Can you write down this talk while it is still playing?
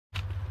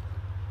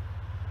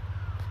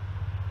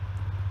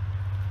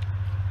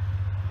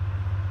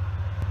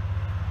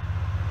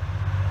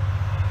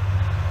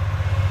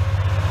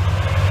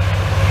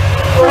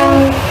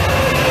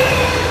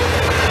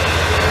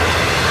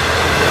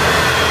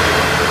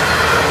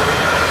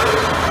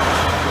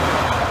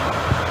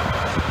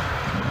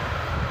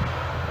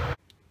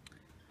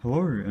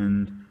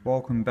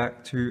welcome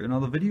back to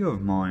another video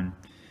of mine.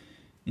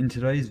 In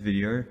today's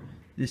video,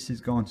 this is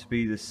going to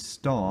be the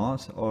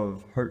start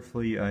of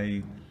hopefully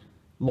a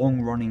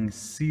long-running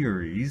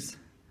series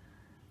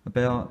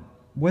about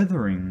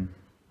weathering.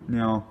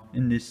 Now,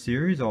 in this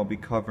series I'll be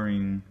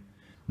covering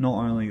not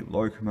only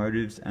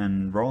locomotives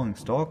and rolling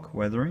stock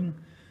weathering,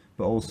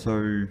 but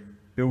also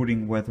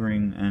building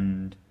weathering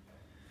and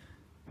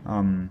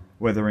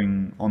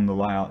weathering on the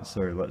layout,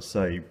 so let's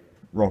say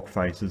rock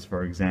faces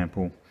for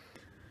example.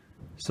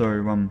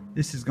 So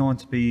this is going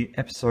to be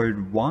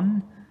episode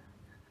 1,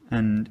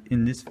 and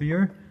in this video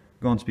we're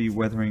going to be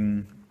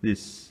weathering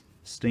this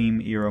steam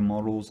era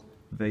model's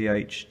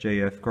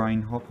VHGF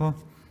grain hopper.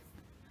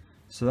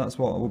 So that's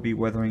what we'll be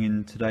weathering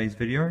in today's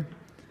video.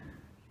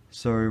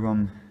 So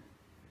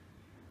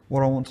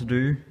what I want to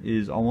do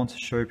is I want to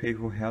show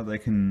people how they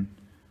can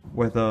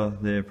weather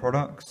their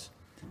products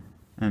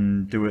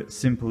and do it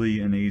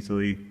simply and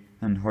easily,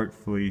 and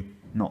hopefully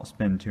not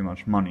spend too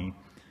much money.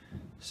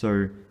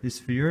 So this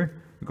video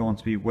we're going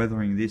to be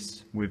weathering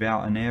this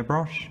without an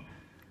airbrush,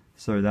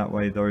 so that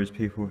way those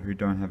people who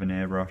don't have an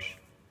airbrush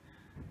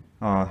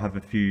have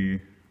a few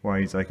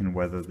ways they can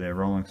weather their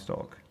rolling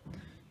stock.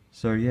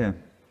 So yeah,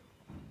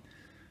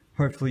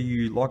 hopefully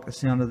you like the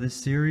sound of this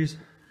series,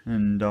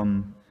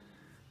 and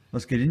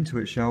let's get into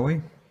it, shall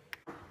we?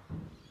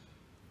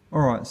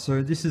 Alright,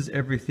 so this is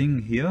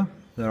everything here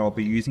that I'll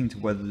be using to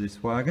weather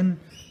this wagon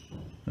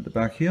at the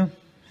back here.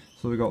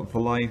 So we've got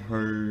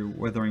Vallejo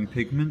weathering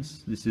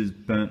pigments. This is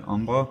burnt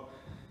umber,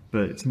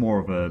 but it's more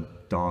of a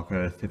dark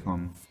earth if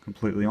I'm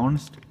completely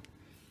honest.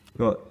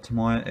 Got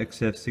Tamiya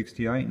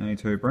XF68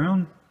 NATO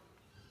brown.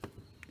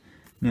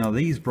 Now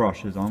these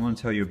brushes, I'm going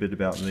to tell you a bit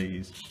about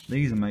these.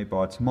 These are made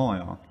by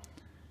Tamiya,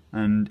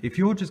 and if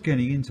you're just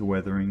getting into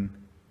weathering,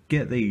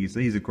 get these.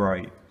 These are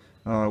great.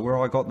 Where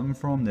I got them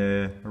from,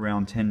 they're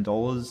around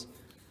 $10.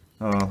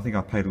 I think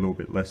I paid a little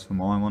bit less for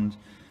my ones,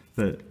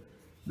 but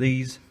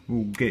these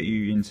will get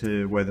you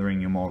into weathering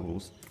your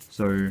models.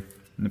 So in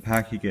the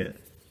pack you get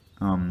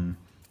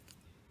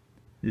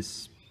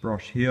this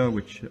brush here,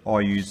 which I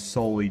use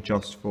solely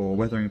just for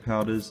weathering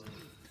powders,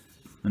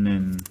 and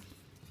then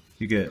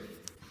you get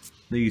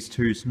these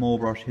two small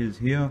brushes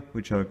here,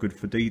 which are good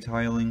for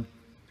detailing.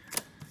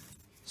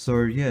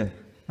 So yeah,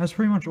 that's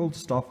pretty much all the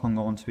stuff I'm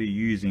going to be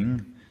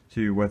using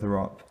to weather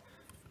up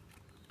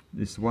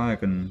this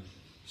wagon.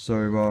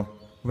 So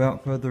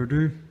without further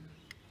ado,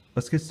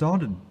 let's get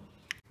started.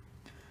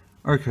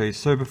 Okay,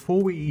 so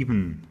before we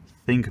even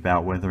think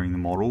about weathering the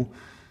model,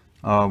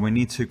 we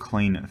need to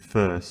clean it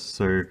first.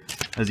 So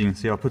as you can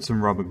see, I put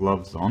some rubber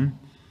gloves on.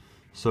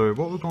 So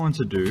what we're going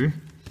to do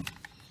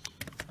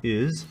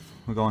is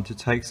we're going to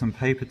take some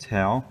paper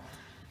towel,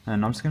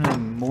 and I'm just going to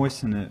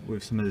moisten it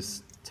with some of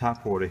this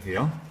tap water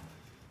here.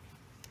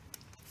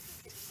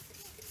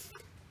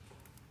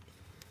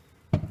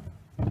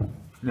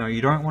 Now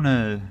you don't want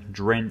to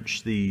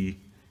drench the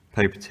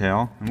paper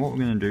towel, and what we're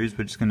going to do is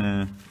we're just going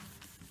to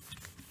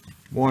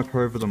wipe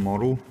over the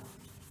model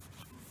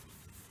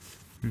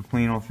and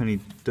clean off any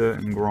dirt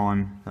and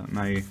grime that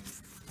may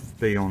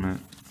be on it.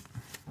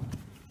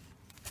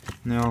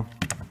 Now,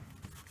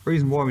 the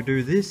reason why we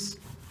do this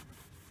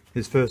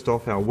is, first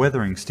off, our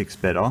weathering sticks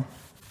better,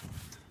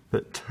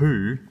 but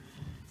two,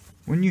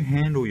 when you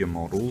handle your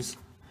models,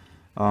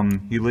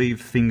 you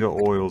leave finger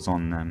oils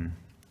on them.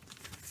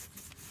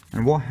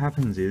 And what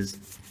happens is,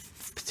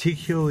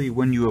 particularly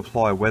when you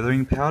apply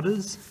weathering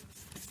powders,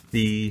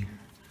 the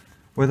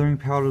weathering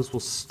powders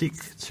will stick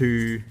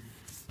to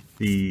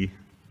the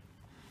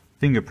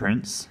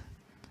fingerprints,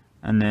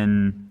 and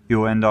then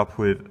you'll end up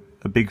with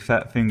a big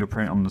fat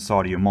fingerprint on the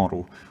side of your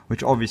model,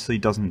 which obviously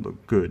doesn't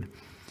look good.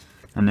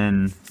 And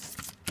then,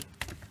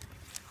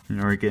 you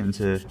know, we get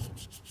into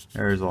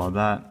areas like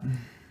that.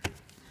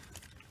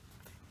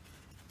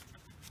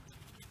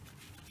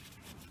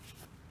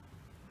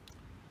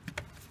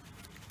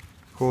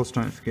 Of course,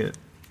 don't forget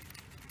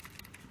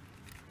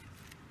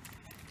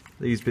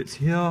these bits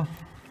here.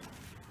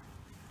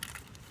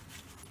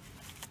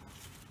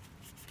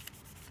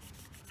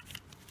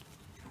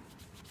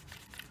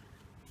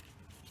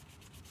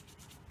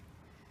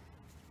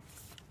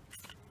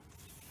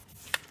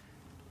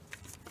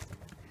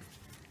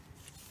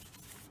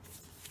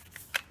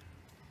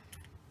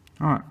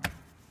 Alright,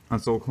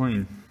 that's all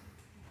clean.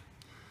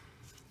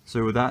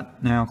 So with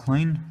that now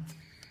clean,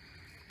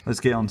 let's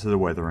get on to the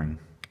weathering.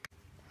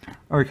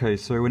 Okay,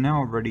 so we're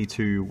now ready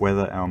to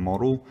weather our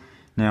model.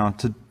 Now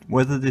to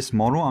weather this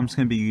model, I'm just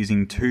going to be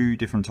using two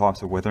different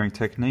types of weathering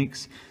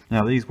techniques.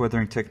 Now these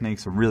weathering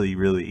techniques are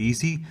really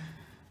easy,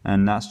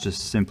 and that's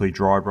just simply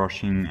dry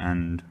brushing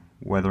and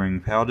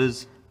weathering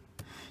powders.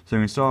 So we're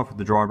going to start off with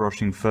the dry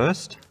brushing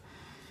first.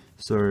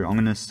 So I'm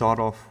going to start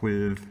off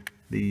with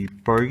the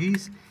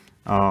bogies.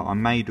 I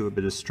may do a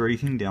bit of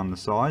streaking down the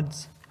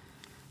sides,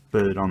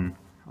 but I'm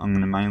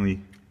going to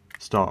mainly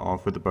start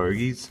off with the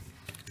bogies.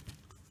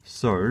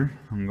 So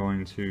I'm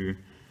going to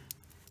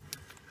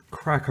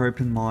crack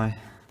open my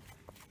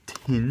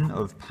tin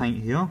of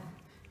paint here,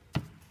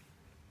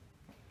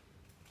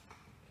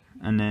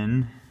 and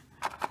then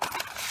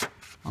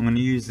I'm going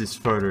to use this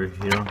photo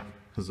here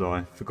because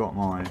I forgot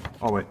my,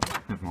 oh wait,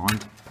 never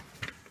mind.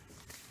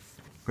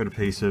 I've got a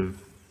piece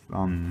of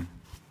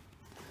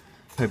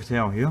paper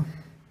towel here,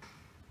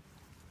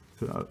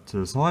 put that to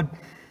the side,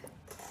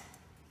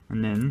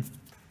 and then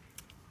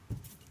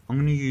I'm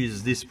going to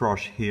use this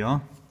brush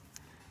here.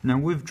 Now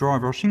with dry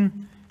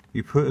brushing,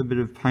 you put a bit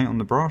of paint on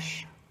the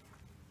brush.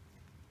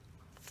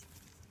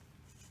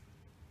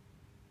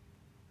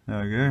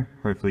 There we go,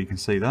 hopefully you can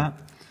see that.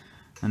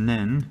 And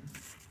then,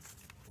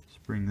 let's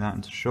bring that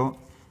into shot.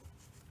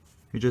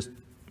 You just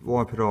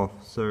wipe it off,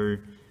 so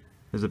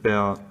there's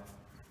about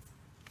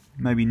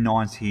maybe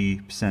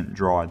 90%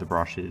 dry the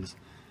brush is.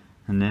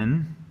 And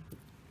then,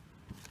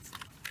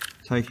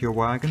 take your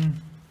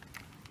wagon,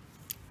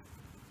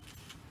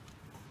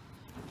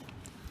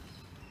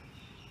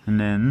 and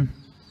then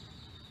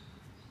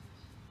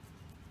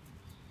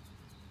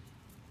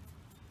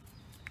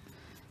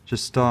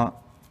just start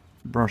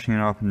brushing it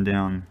up and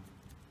down.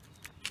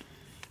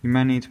 You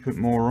may need to put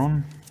more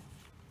on.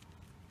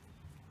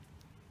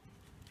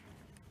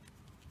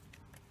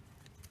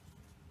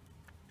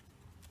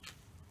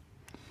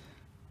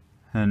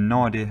 And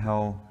no idea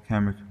how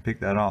camera can pick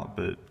that up,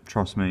 but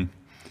trust me,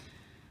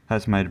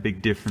 that's made a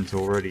big difference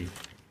already.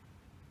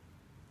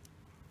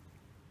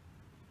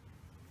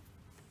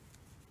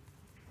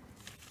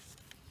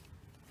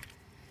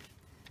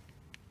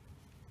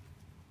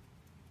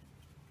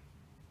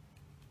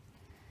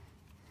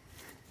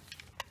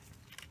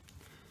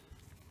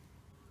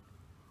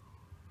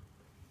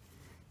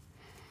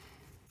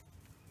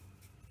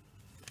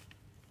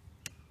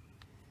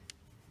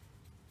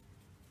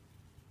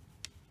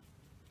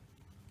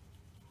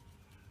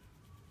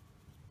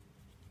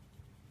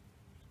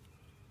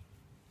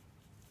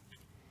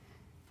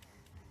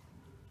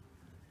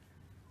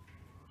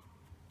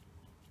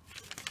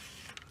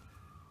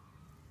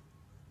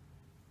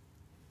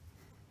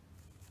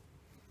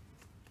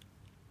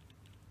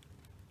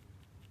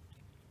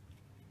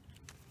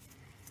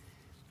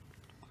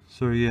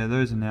 So yeah,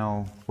 those are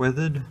now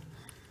weathered,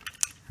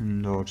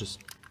 and I'll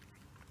just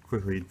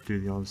quickly do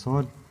the other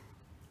side.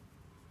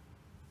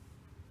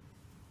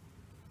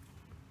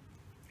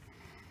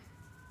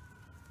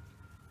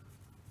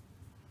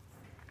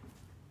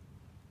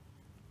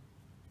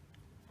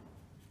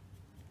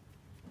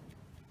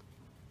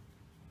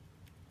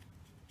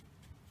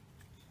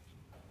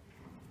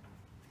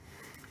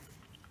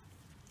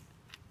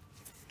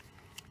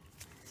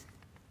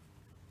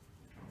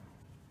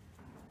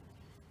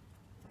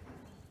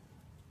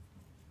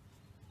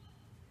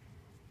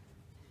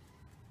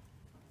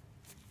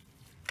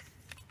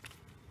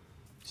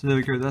 So there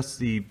we go, that's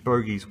the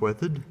bogies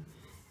weathered.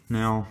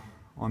 Now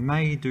I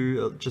may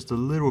do just a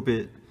little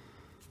bit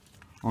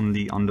on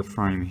the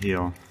underframe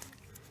here.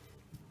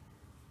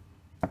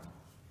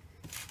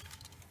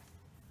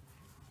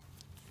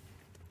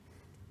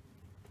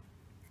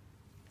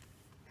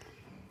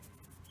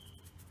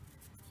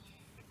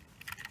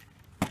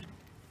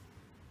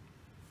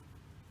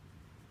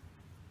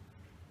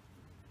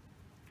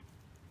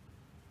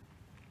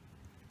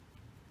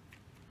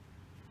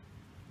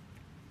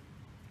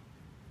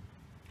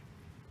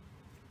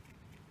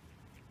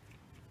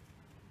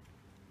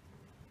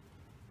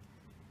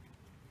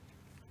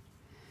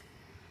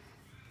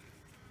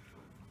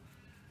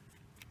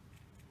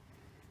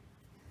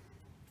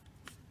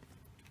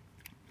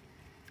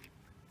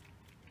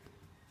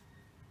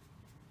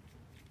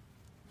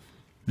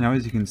 Now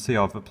as you can see,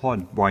 I've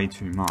applied way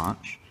too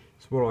much.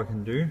 So what I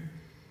can do,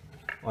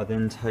 I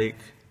then take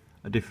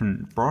a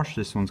different brush,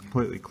 this one's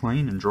completely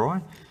clean and dry,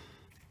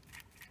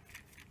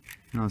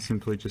 and I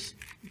simply just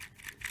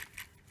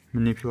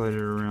manipulate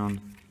it around,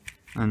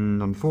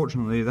 and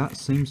unfortunately that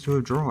seems to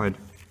have dried.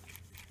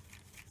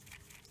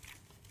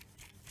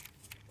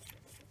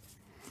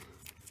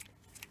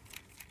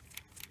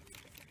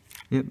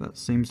 Yep, that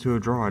seems to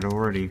have dried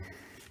already.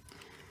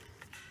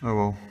 Oh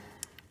well.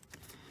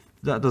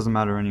 That doesn't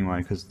matter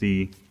anyway, because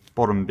the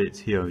bottom bits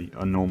here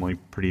are normally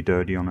pretty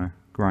dirty on a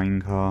grain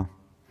car.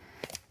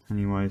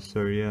 Anyway,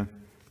 so yeah.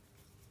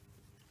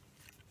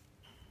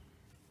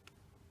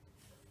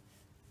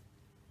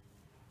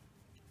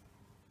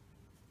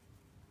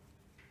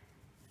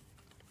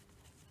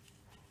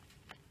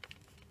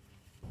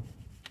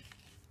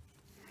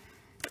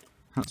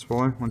 That's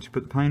why, once you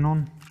put the paint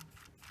on,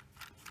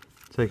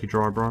 take your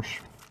dry brush,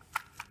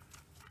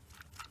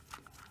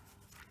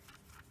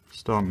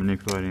 start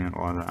manipulating it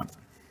like that.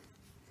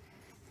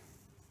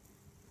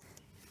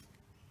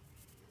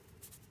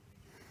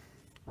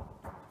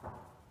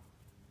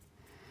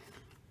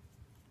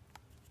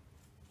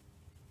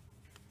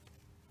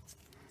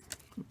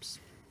 Oops.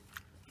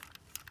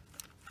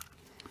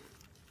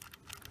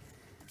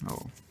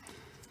 Oh,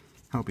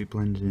 help be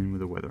blended in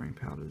with the weathering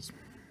powders.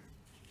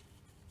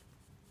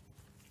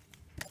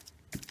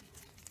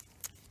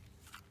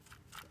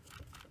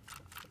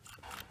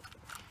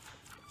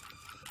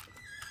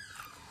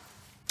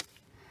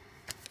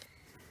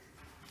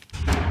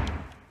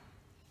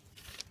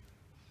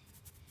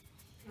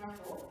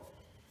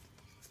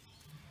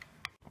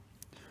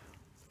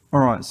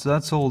 Alright, so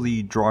that's all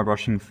the dry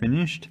brushing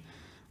finished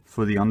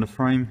for the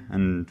underframe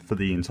and for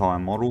the entire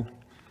model.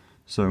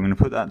 So I'm going to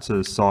put that to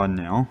the side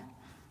now,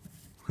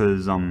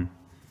 because I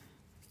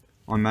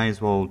may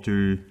as well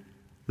do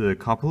the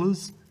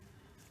couplers.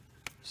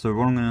 So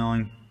what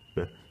I'm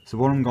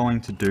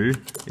going to do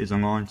is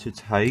I'm going to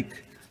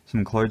take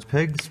some clothes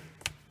pegs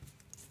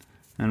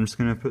and I'm just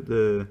going to put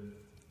the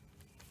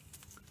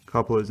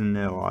couplers in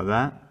there like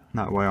that.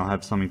 That way I'll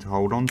have something to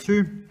hold on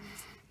to.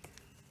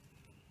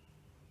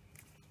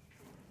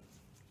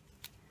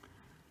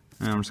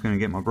 And I'm just going to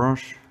get my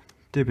brush,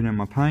 dip it in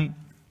my paint.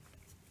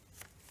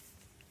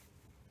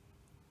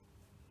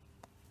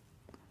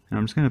 And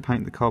I'm just going to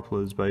paint the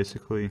couplers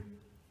basically.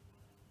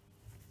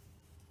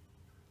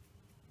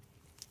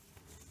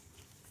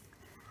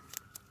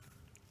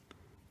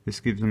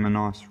 This gives them a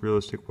nice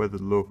realistic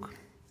weathered look.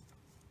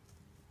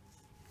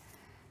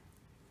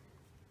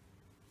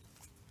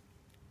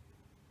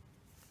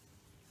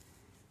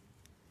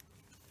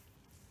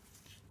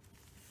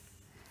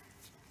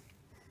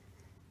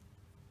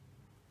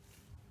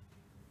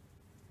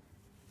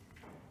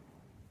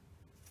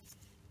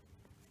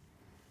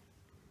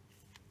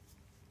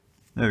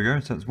 There we go,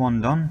 so that's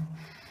one done.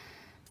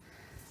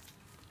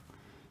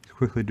 Let's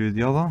quickly do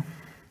the other.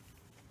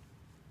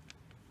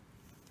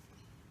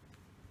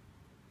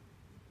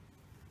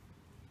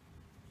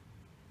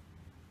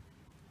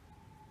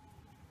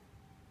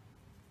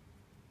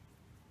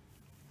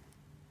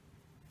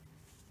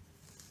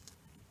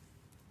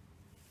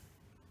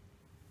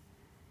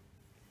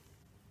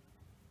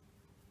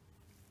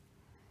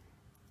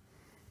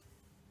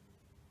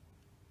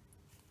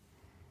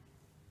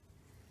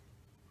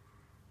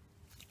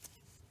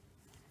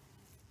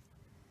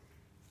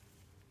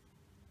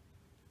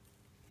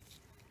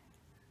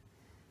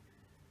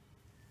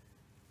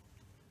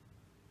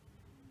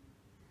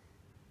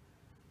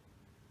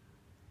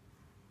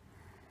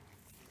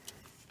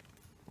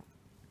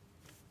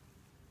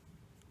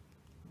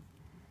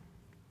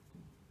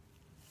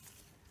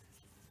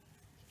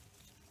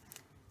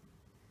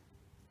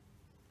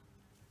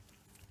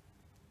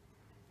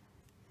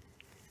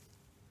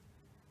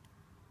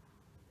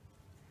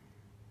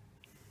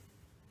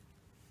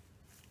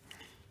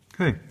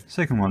 Okay,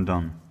 second one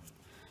done.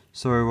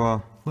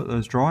 So let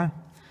those dry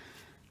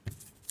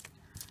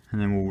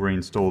and then we'll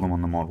reinstall them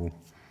on the model.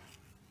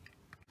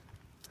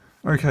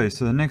 Okay,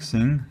 so the next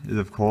thing is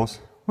of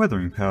course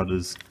weathering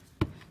powders.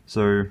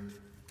 So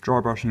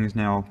dry brushing is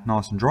now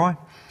nice and dry,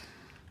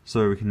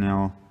 so we can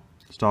now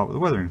start with the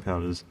weathering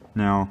powders.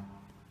 Now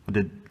I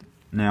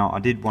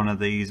did one of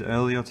these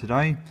earlier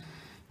today,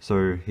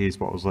 so here's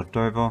what was left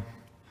over.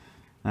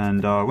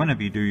 And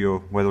whenever you do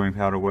your weathering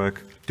powder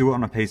work, do it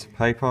on a piece of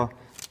paper.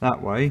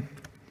 That way,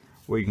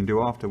 what you can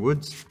do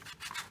afterwards,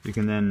 you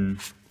can then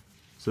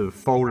sort of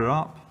fold it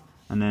up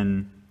and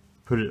then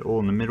put it all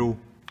in the middle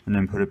and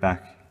then put it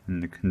back in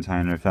the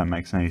container, if that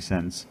makes any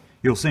sense.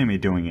 You'll see me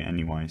doing it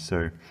anyway,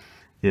 so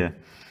yeah.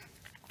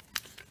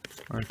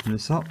 Open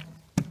this up.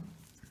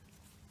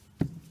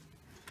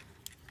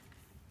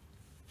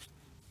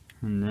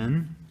 And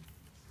then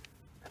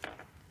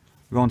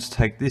we're going to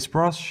take this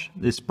brush,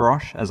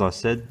 as I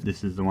said,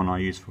 this is the one I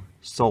use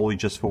solely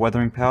just for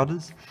weathering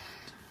powders.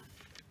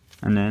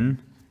 And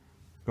then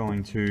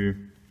going to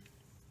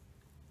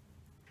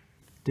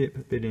dip a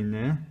bit in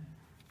there,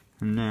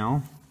 and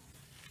now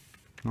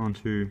I'm going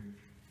to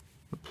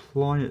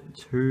apply it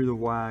to the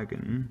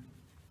wagon.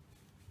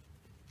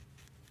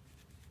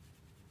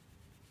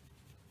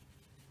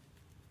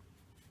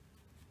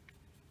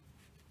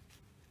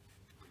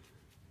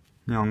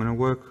 Now I'm going to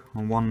work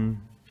on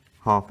one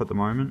half at the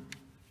moment.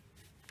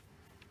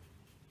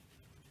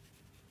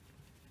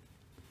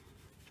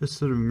 Just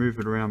sort of move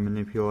it around,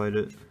 manipulate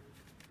it.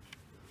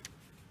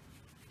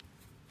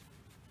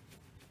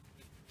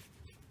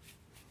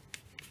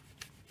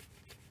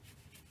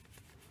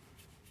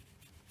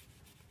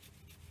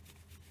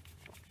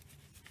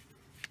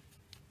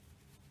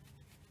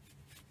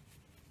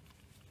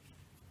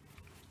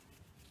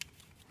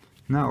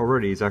 And that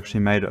already has actually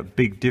made a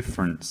big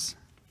difference.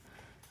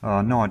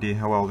 No idea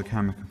how well the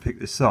camera can pick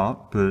this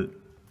up, but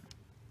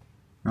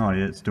oh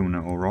yeah, it's doing it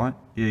alright.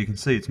 Yeah, you can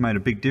see it's made a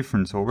big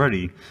difference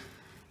already.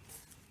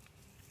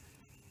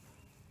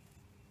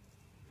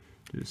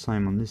 Do the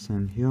same on this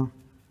end here.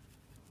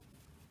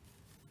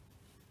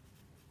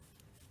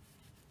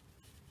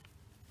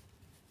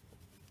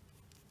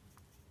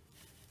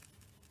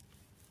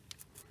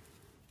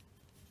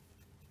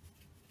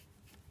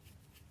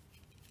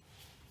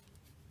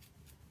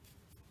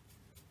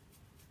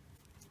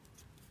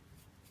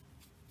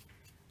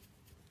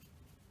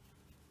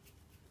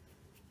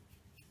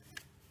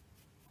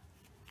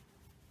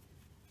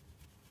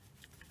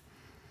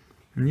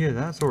 And yeah,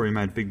 that's already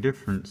made a big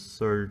difference.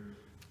 So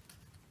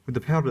with the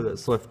powder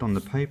that's left on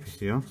the paper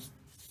here,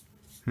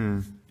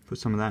 put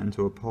some of that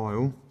into a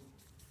pile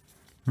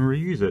and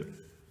reuse it.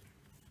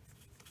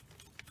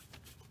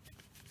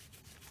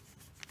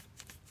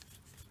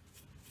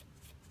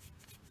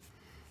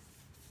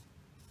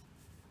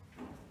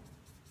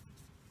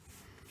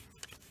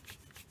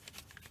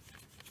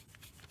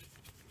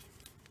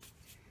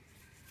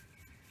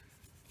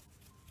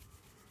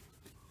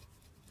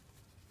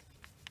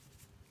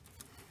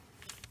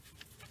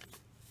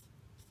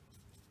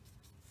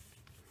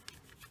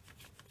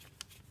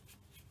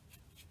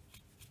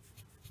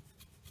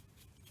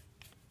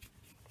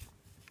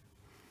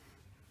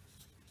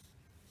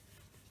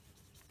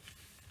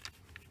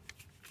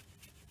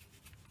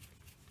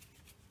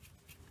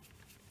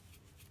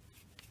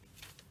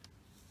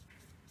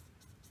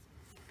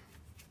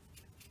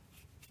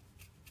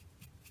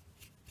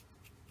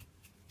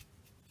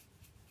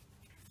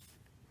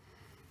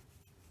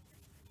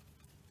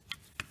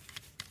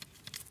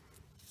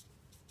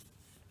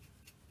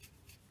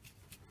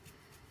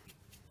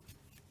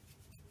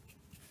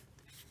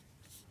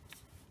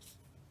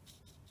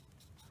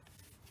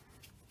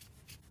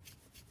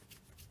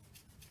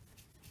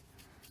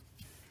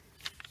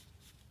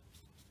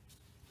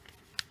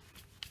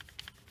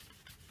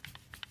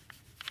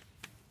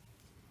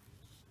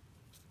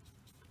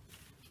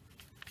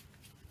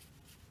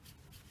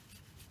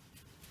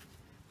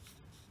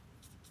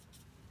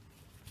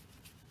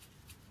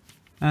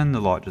 And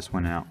the light just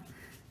went out.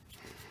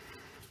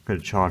 Got to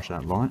charge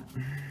that light.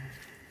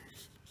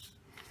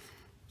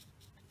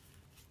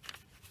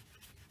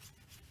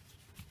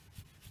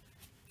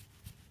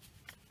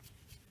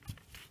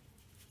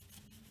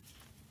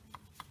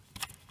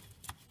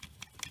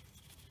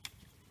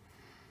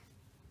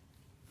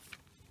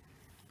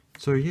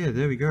 So yeah,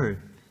 there we go.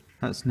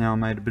 That's now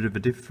made a bit of a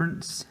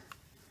difference.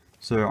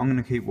 So I'm going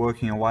to keep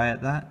working away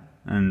at that,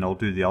 and I'll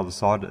do the other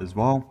side as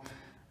well.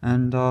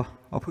 And I'll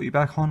put you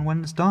back on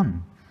when it's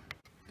done.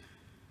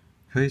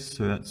 Okay,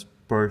 so that's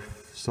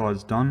both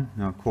sides done.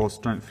 Now of course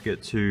don't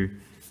forget to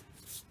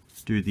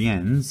do the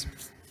ends.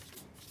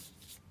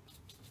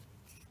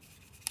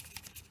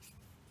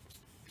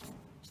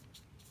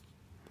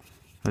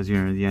 As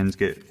you know, the ends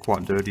get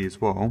quite dirty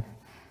as well.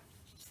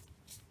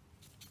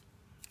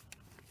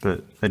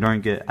 But they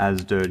don't get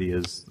as dirty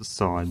as the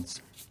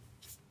sides.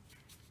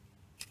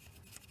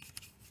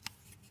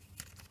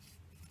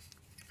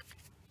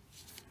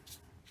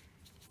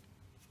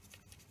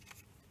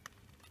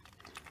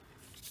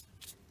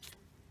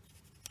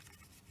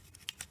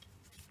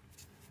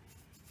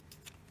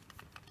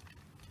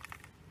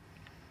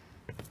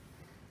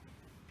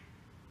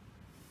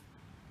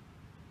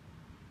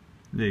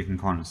 Yeah, you can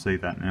kind of see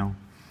that now.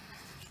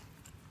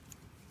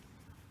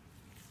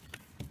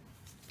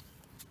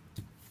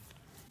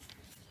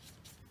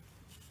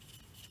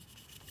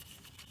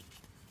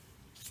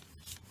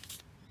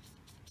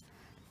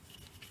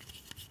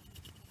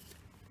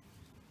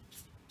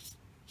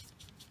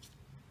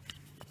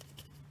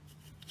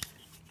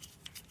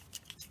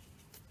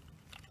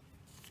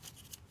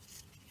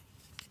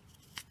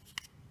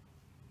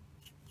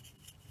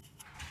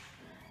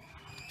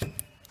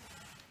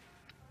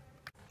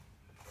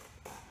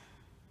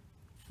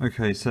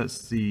 Okay, so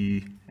that's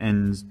the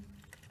ends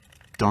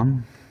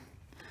done.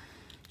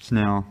 So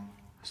now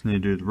I just need to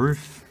do the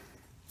roof.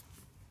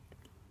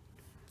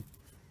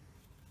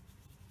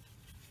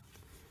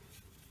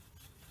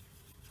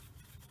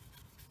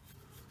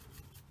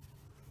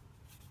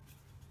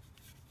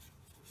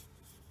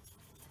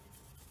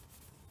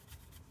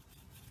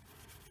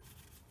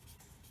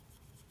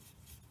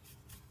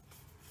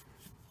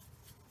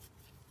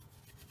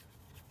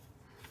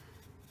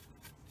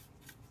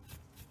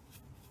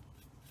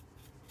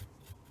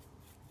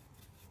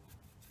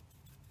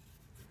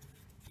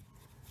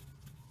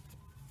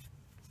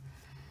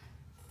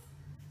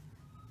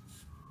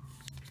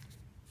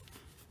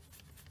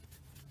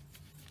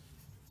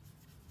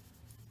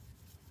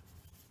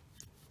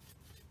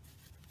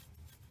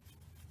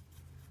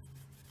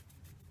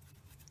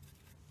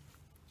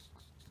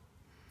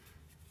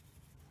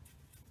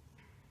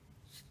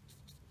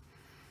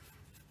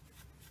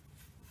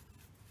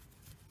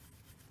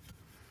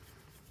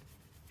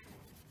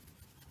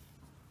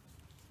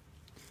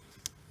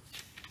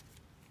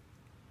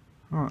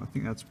 Alright, I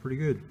think that's pretty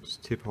good.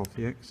 Just tip off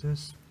the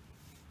excess.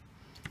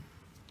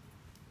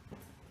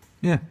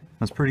 Yeah,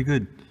 that's pretty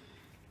good.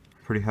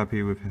 Pretty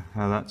happy with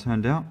how that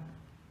turned out.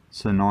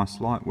 It's a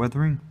nice light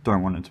weathering.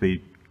 Don't want it to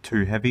be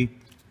too heavy.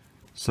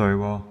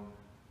 So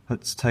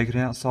let's take it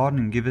outside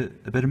and give it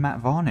a bit of matte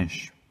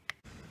varnish.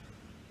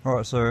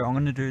 Alright, so I'm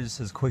going to do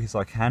this as quick as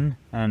I can,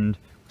 and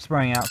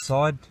spraying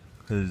outside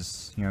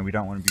because we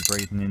don't want to be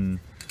breathing in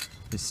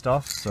this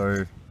stuff.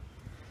 So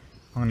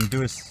I'm going to do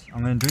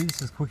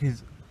this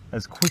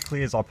as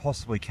quickly as I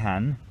possibly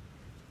can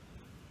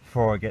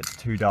before it gets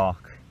too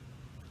dark.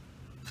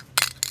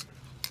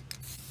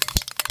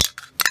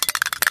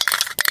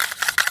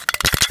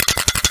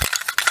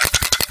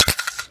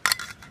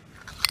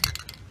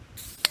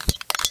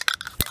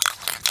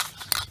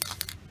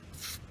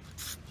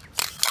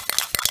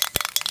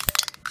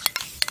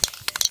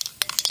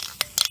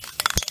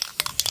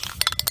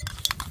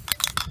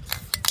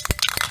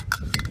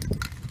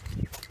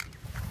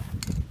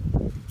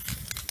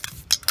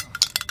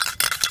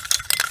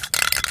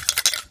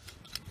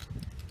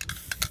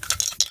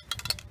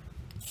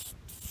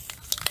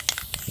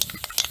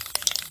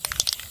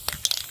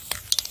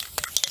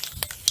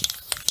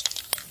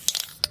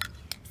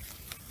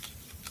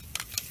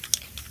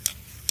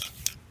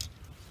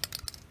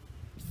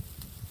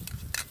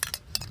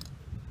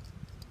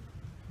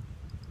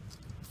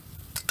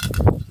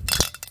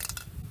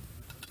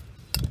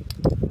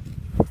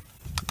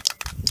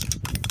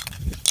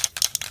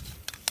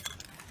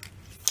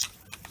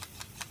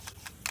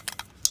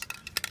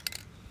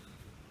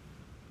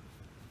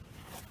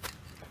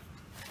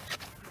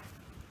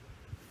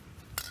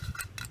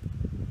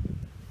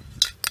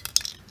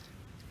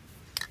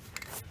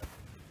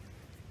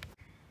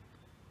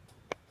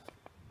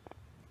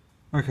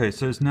 Okay,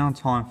 so it's now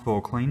time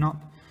for cleanup.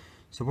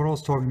 So what I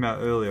was talking about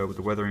earlier with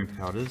the weathering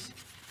powders,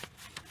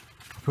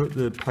 I put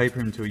the paper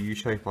into a U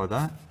shape like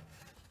that,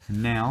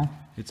 and now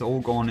it's all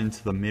gone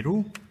into the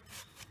middle.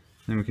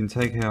 Then we can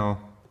take our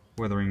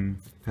weathering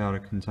powder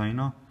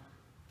container,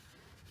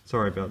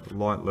 sorry about the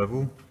light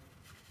level,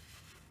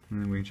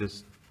 and then we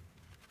just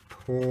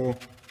pour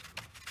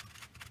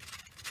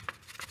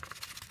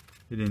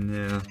it in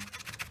there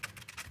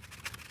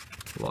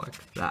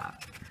like that.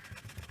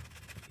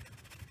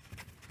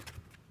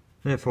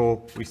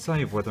 Therefore, we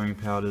save weathering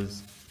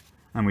powders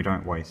and we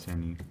don't waste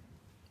any.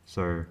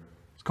 So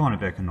it's kind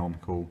of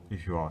economical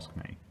if you ask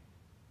me.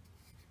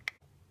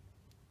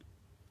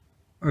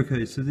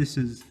 Okay, so this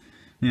is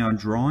now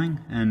drying,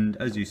 and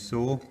as you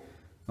saw,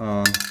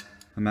 I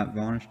matte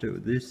varnished it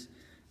with this.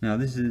 Now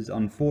this is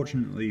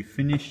unfortunately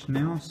finished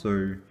now,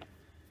 so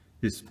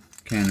this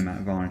can of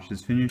matte varnish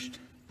is finished.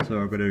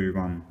 So I've got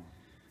to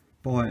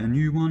buy a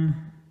new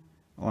one.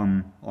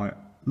 I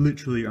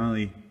literally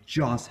only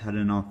just had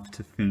enough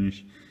to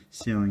finish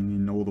sealing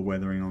in all the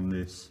weathering on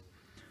this.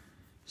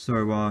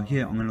 So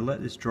yeah, I'm going to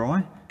let this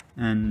dry,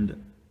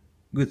 and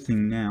good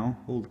thing now,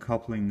 all the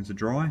couplings are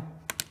dry.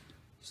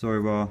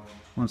 So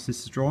once this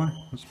is dry,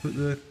 let's put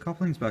the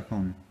couplings back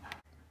on.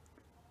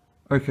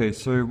 Okay,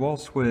 so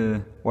whilst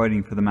we're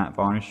waiting for the matte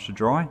varnish to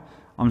dry,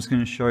 I'm just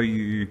going to show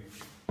you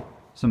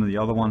some of the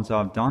other ones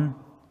I've done.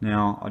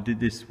 Now, I did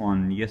this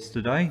one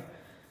yesterday,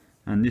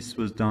 and this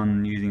was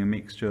done using a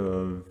mixture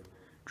of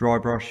dry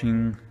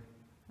brushing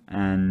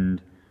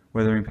and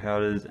weathering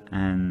powders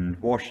and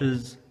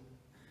washes.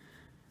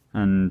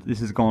 And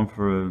this has gone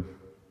for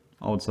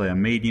I would say a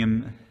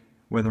medium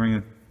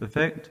weathering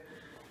effect.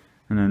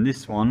 And then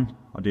this one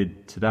I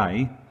did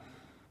today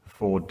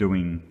for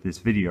doing this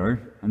video,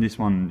 and this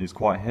one is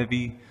quite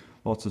heavy,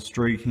 lots of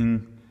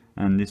streaking,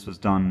 and this was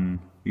done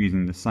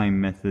using the same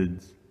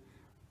methods,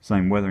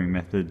 same weathering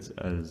methods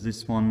as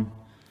this one.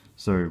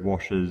 So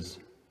washes,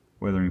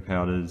 weathering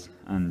powders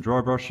and dry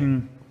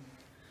brushing.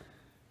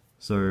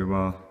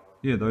 So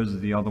yeah, those are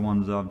the other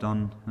ones I've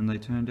done, and they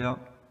turned out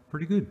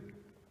pretty good.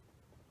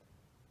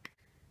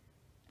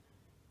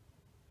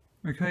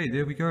 Okay,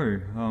 there we go.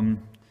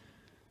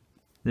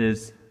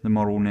 There's the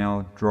model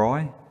now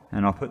dry,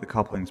 and I'll put the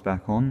couplings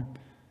back on,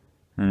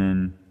 and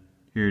then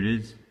here it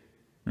is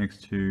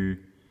next to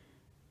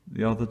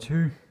the other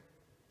two.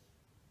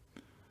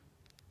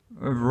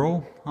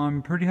 Overall,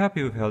 I'm pretty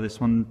happy with how this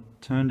one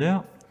turned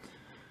out.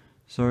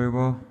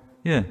 So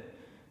yeah,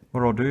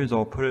 what I'll do is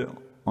I'll put it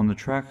on the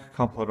track,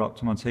 couple it up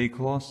to my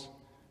T-Coloss,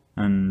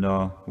 and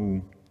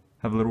we'll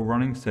have a little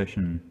running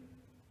session.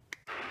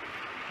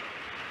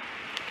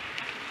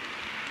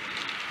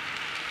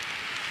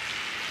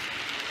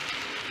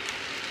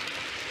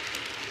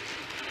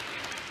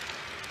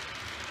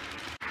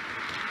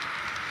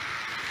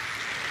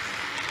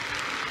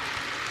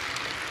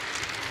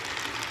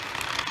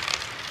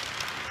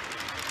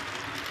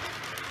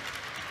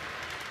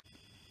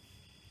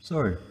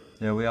 So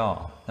there we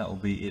are, that will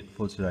be it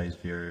for today's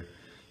video.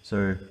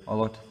 So I'd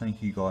like to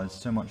thank you guys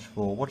so much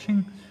for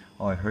watching.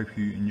 I hope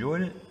you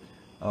enjoyed it.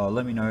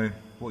 Let me know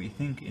what you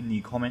think in the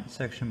comment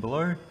section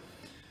below,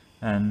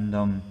 and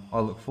I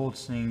look forward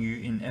to seeing you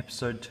in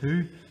episode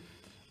 2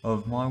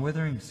 of my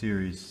weathering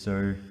series.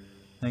 So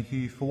thank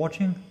you for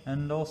watching,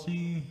 and I'll see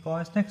you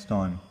guys next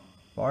time.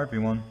 Bye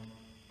everyone.